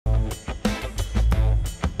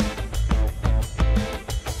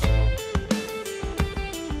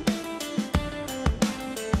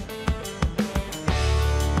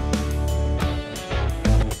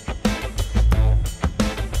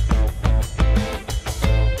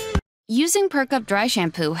Using Perk Up Dry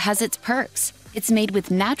Shampoo has its perks. It's made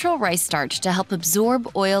with natural rice starch to help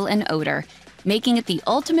absorb oil and odor, making it the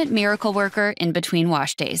ultimate miracle worker in between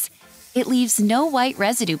wash days. It leaves no white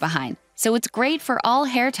residue behind, so it's great for all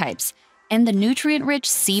hair types. And the nutrient-rich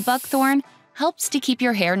sea buckthorn helps to keep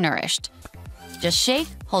your hair nourished. Just shake,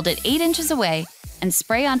 hold it 8 inches away, and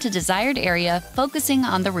spray onto desired area, focusing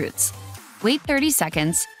on the roots. Wait 30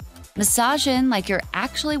 seconds, massage in like you're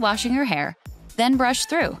actually washing your hair, then brush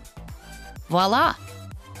through. Voila!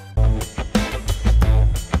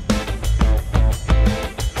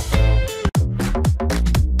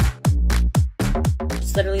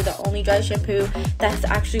 It's literally the only dry shampoo that has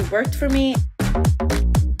actually worked for me.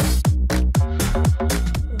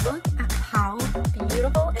 Look at how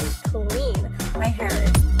beautiful and clean my hair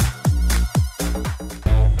is.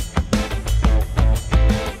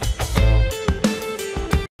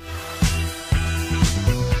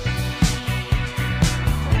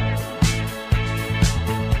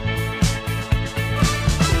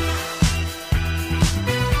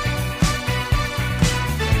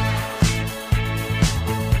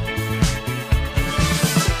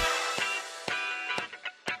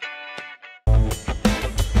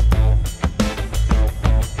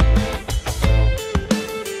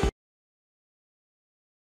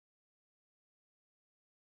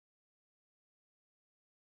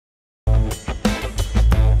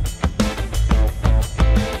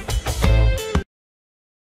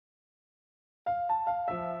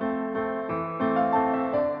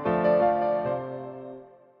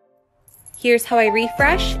 Here's how I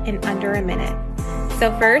refresh in under a minute.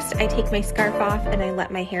 So first, I take my scarf off and I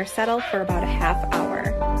let my hair settle for about a half hour.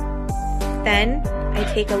 Then I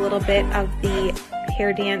take a little bit of the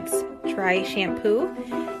Hair Dance Dry Shampoo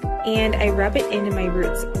and I rub it into my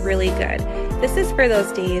roots really good. This is for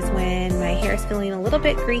those days when my hair is feeling a little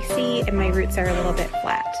bit greasy and my roots are a little bit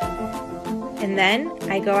flat. And then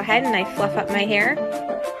I go ahead and I fluff up my hair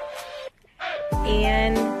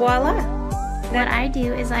and voila. What I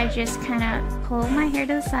do is I just kind of pull my hair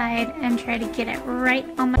to the side and try to get it right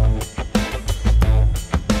on my...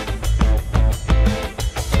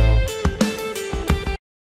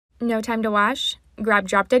 No time to wash? Grab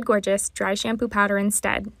Drop Dead Gorgeous dry shampoo powder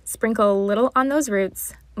instead. Sprinkle a little on those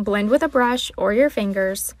roots, blend with a brush or your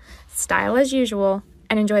fingers, style as usual,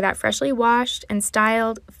 and enjoy that freshly washed and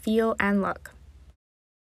styled feel and look.